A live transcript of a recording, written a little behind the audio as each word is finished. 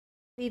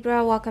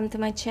Libra, welcome to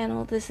my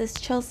channel. This is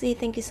Chelsea.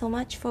 Thank you so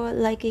much for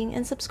liking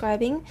and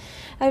subscribing.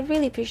 I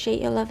really appreciate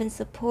your love and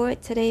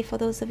support. Today, for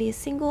those of you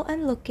single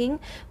and looking,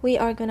 we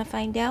are going to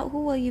find out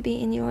who will you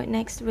be in your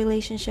next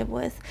relationship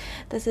with.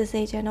 This is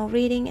a general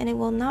reading and it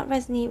will not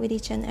resonate with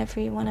each and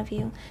every one of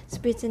you.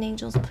 Spirits and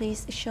angels,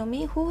 please show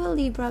me who will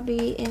Libra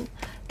be in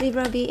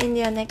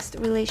their next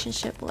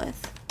relationship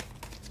with.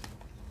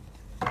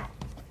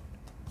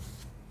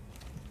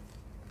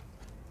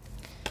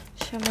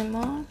 Show me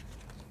more.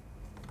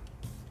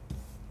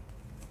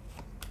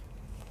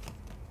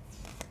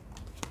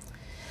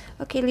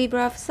 Okay,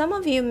 Libra, for some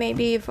of you,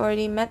 maybe you've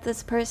already met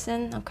this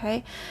person,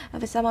 okay?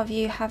 And for some of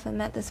you, haven't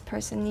met this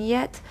person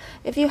yet.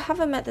 If you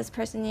haven't met this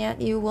person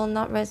yet, you will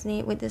not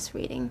resonate with this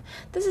reading.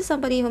 This is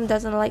somebody who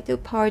doesn't like to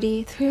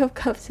party. Three of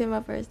Cups in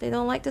reverse. They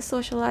don't like to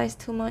socialize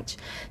too much.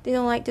 They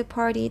don't like to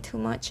party too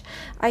much.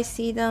 I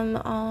see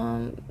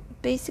them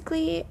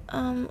basically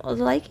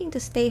liking to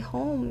stay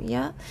home,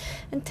 yeah.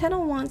 And Ten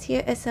of Wands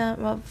here is a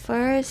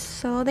reverse,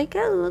 so they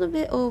get a little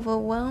bit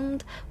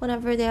overwhelmed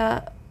whenever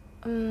they're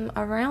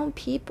around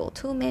people,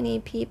 too many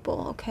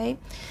people, okay?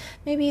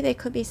 Maybe they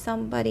could be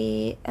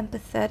somebody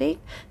empathetic,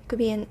 could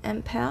be an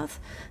empath.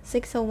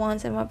 Six of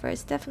Wands in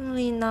reverse,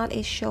 definitely not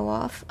a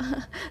show-off.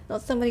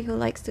 Not somebody who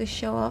likes to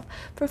show off.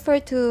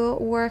 Prefer to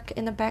work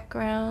in the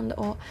background,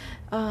 or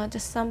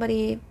just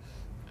somebody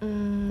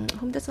who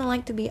doesn't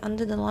like to be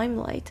under the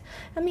limelight.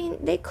 I mean,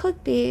 they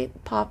could be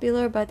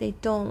popular, but they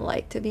don't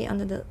like to be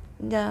under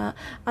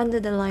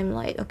the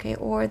limelight, okay?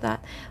 Or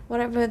that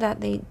whatever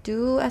that they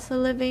do as a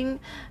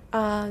living,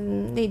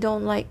 they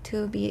don't like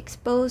to be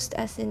exposed,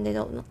 as in they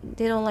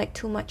don't like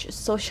too much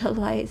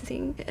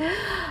socializing.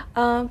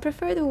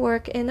 Prefer to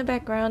work in the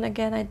background.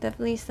 Again, I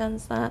definitely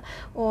sense that,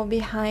 or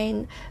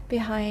behind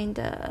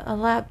a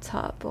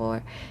laptop,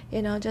 or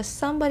you know, just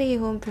somebody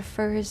who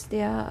prefers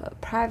their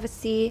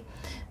privacy.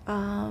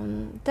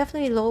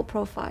 Definitely low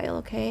profile,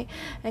 okay?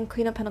 And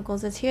Queen of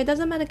Pentacles is here.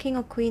 Doesn't matter, King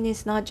or Queen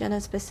is not gender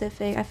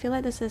specific. I feel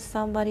like this is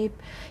somebody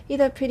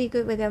either pretty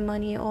good with their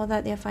money, or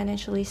that they're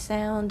financially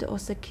sound or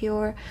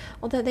secure,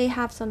 or that they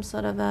have some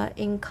sort of a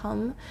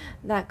income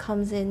that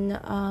comes in,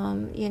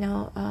 you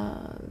know,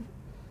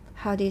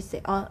 how do you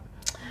say,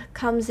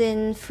 comes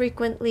in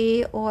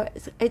frequently, or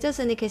it does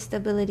indicate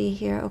stability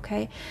here,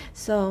 okay?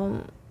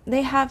 So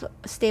they have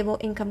stable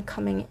income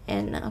coming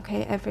in,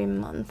 okay, every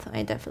month.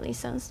 I definitely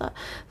sense that.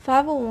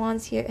 Five of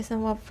Wands here is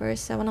in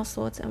reverse. Seven of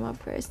Swords in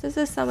reverse. This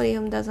is somebody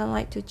who doesn't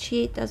like to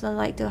cheat, doesn't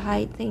like to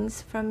hide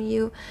things from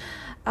you.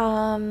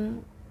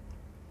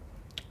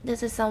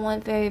 This is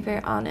someone very,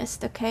 very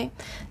honest, okay?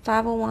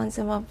 Five of Wands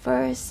in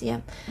reverse,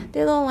 yeah.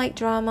 They don't like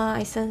drama.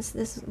 I sense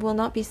this will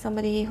not be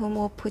somebody who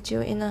will put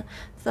you in a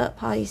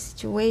third-party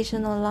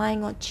situation, or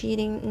lying or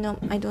cheating. No,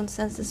 I don't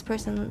sense this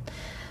person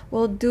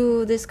will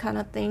do this kind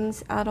of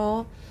things at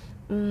all.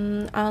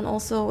 And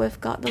also we've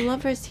got the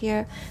Lovers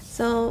here,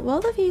 so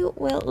both of you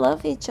will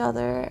love each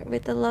other.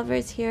 With the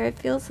Lovers here, it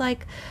feels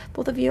like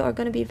both of you are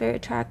going to be very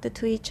attracted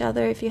to each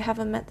other. If you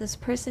haven't met this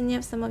person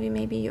yet, some of you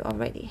maybe you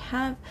already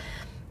have,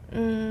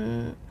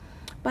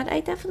 but I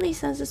definitely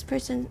sense this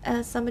person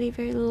as somebody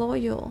very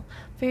loyal,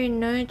 very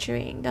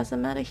nurturing.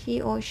 Doesn't matter he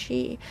or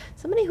she,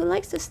 somebody who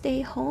likes to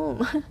stay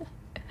home.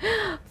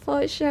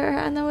 For sure.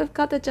 And then we've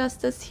got the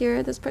Justice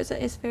here. This person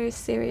is very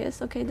serious,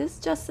 okay? This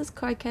Justice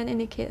card can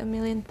indicate a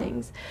million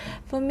things.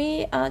 For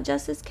me,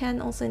 Justice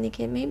can also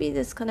indicate maybe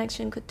this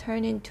connection could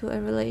turn into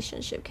a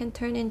relationship, can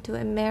turn into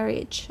a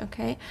marriage,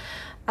 okay?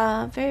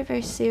 Very,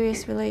 very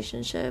serious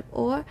relationship.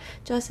 Or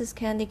Justice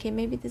can indicate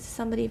maybe this is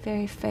somebody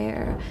very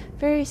fair,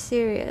 very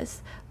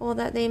serious, or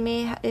that they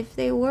may if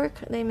they work,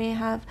 they may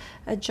have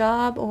a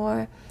job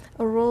or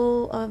a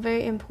role, a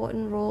very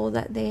important role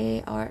that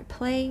they are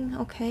playing,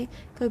 okay?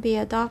 Could be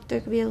a doctor,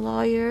 could be a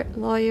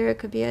lawyer,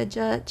 could be a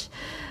judge.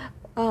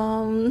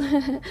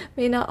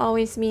 May not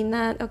always mean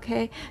that,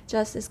 okay?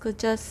 Justice could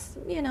just,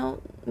 you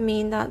know,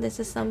 mean that this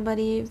is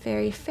somebody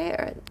very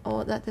fair,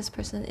 or that this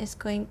person is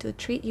going to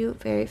treat you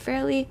very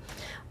fairly.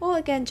 Or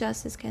again,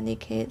 Justice can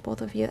indicate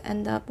both of you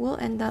will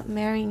end up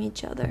marrying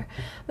each other.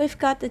 We've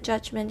got the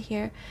Judgment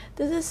here.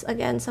 This is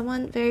again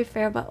someone very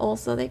fair, but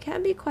also they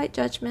can be quite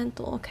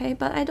judgmental, okay?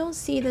 But I don't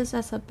see this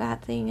as a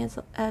bad thing as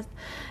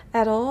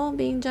at all,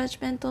 being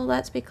judgmental.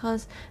 That's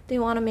because they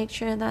want to make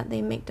sure that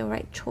they make the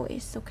right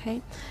choice,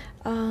 okay?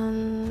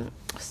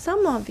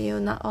 Some of you,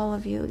 not all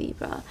of you,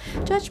 Libra.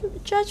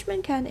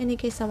 Judgment can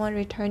indicate someone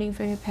returning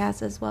from your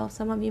past as well.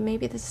 Some of you,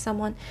 maybe this is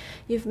someone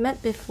you've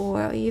met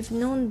before, or you've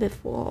known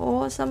before,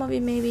 or some of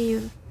you, maybe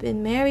you've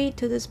been married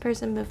to this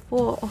person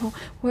before, or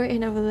were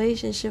in a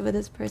relationship with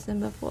this person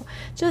before.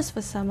 Just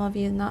for some of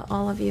you, not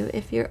all of you.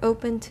 If you're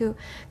open to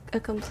a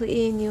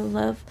completely new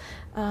love,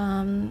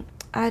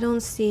 I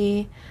don't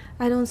see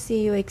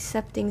you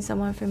accepting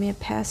someone from your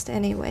past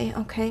anyway.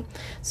 Okay,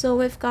 so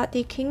we've got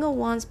the King of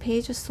Wands,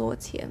 Page of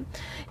Swords here.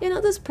 You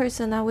know, this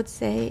person, I would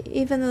say,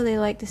 even though they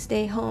like to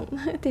stay home,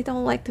 they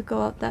don't like to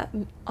go out that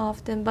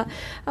often, but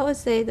I would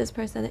say this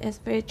person is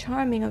very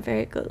charming and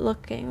very good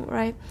looking,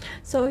 right?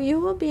 So you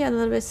will be a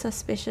little bit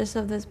suspicious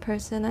of this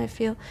person, I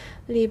feel,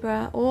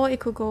 Libra, or it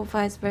could go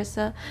vice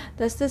versa.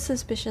 There's this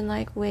suspicion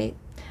like, wait,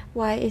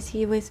 why is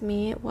he with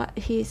me? What,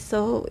 he's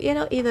so, you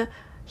know, either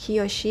he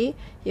or she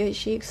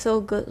so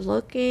good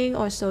looking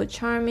or so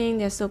charming,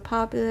 they're so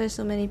popular,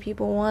 so many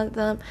people want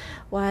them,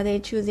 why are they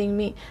choosing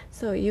me?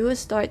 So you would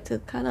start to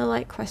kind of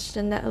like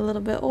question that a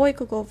little bit, or it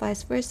could go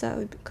vice versa.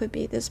 It could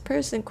be this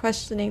person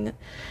questioning,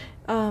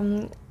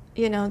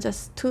 you know,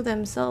 just to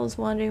themselves,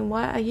 wondering,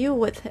 why are you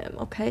with him?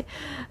 Okay,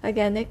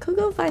 again, it could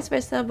go vice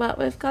versa, but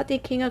we've got the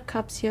King of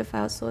Cups here,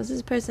 Five Swords.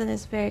 This person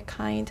is very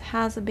kind,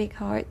 has a big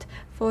heart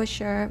for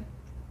sure.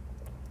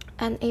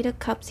 And Eight of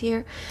Cups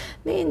here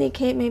may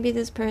indicate maybe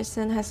this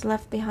person has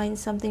left behind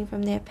something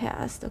from their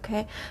past.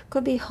 Okay,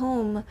 could be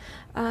home,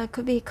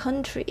 could be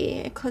country,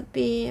 it could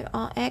be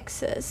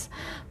exes.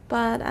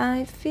 But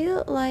I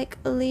feel like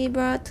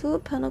Libra, Two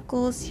of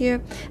Pentacles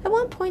here. At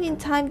one point in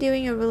time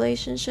during your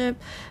relationship,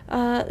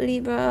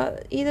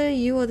 Libra, either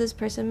you or this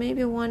person may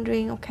be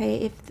wondering,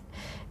 okay,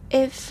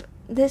 if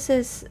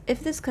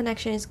this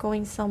connection is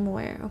going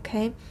somewhere,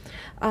 okay,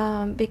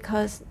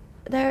 because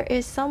there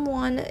is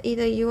someone,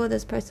 either you or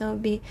this person, will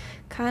be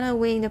kind of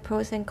weighing the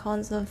pros and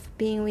cons of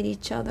being with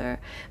each other.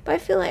 But I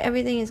feel like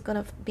everything is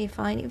gonna be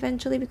fine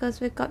eventually, because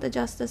we've got the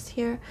Justice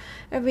here.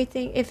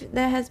 Everything, if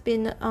there has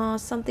been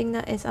something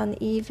that is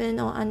uneven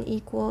or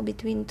unequal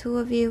between two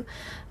of you,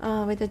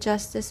 with the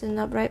Justice in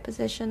upright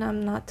position,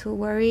 I'm not too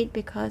worried,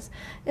 because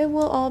it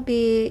will all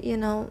be, you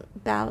know,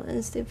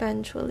 balanced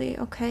eventually.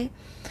 Okay,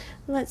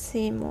 let's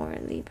see more,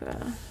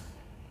 Libra.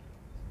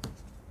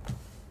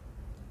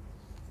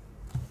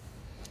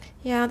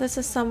 Yeah, this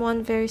is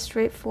someone very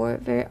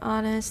straightforward, very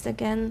honest.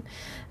 Again,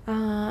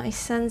 I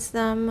sense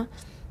them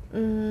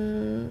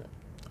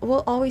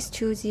will always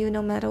choose you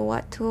no matter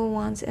what. Two of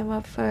Wands in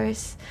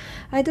reverse.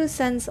 I do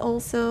sense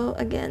also,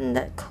 again,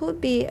 that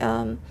could be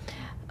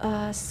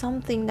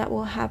something that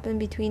will happen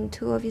between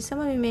two of you.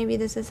 Some of you, maybe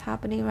this is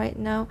happening right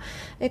now.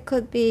 It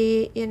could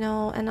be, you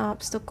know, an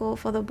obstacle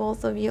for the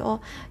both of you, or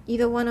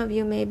either one of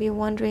you may be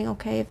wondering,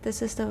 okay, if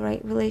this is the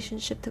right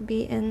relationship to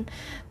be in.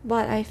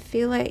 But I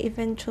feel like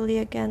eventually,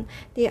 again,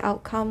 the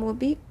outcome will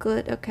be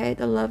good. Okay,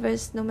 the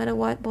Lovers, no matter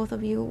what, both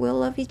of you will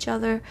love each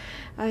other.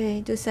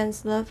 I do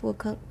sense love will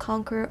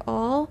conquer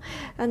all.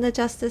 And the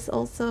Justice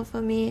also,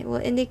 for me,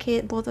 will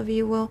indicate both of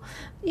you will,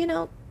 you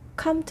know,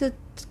 come to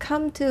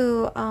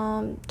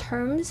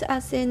terms,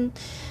 as in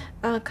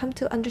come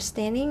to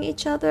understanding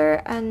each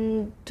other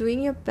and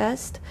doing your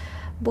best.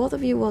 Both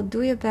of you will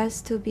do your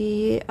best to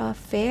be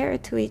fair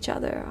to each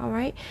other. All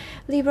right,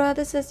 Libra,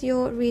 this is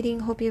your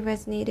reading. Hope you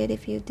resonated.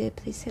 If you did,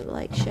 please hit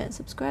like, share, and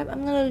subscribe.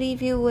 I'm gonna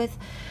leave you with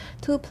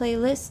two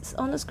playlists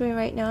on the screen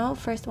right now.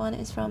 First one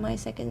is from my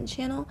second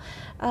channel.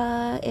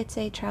 It's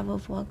a travel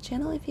vlog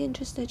channel. If you're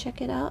interested,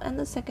 check it out. And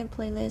the second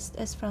playlist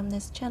is from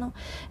this channel.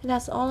 It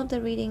has all of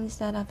the readings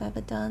that I've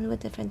ever done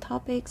with different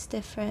topics,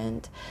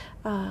 different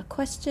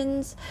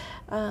questions.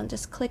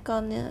 Just click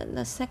on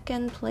the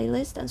second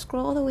playlist and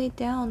scroll all the way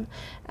down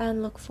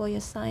and look for your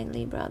sign,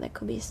 Libra. There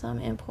could be some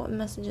important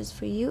messages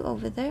for you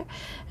over there.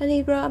 And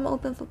Libra, I'm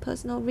open for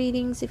personal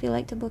readings. If you'd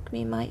like to book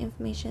me, my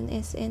information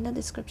is in the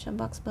description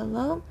box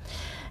below.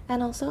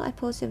 And also, I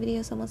post your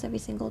videos almost every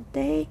single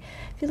day.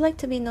 If you'd like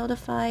to be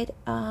notified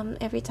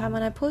every time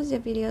when I post your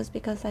videos,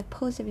 because I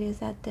post your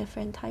videos at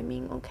different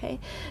timing, okay?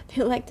 If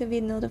you'd like to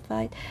be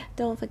notified,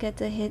 don't forget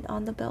to hit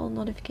on the bell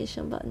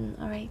notification button.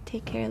 Alright,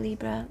 take care,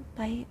 Libra.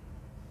 Bye.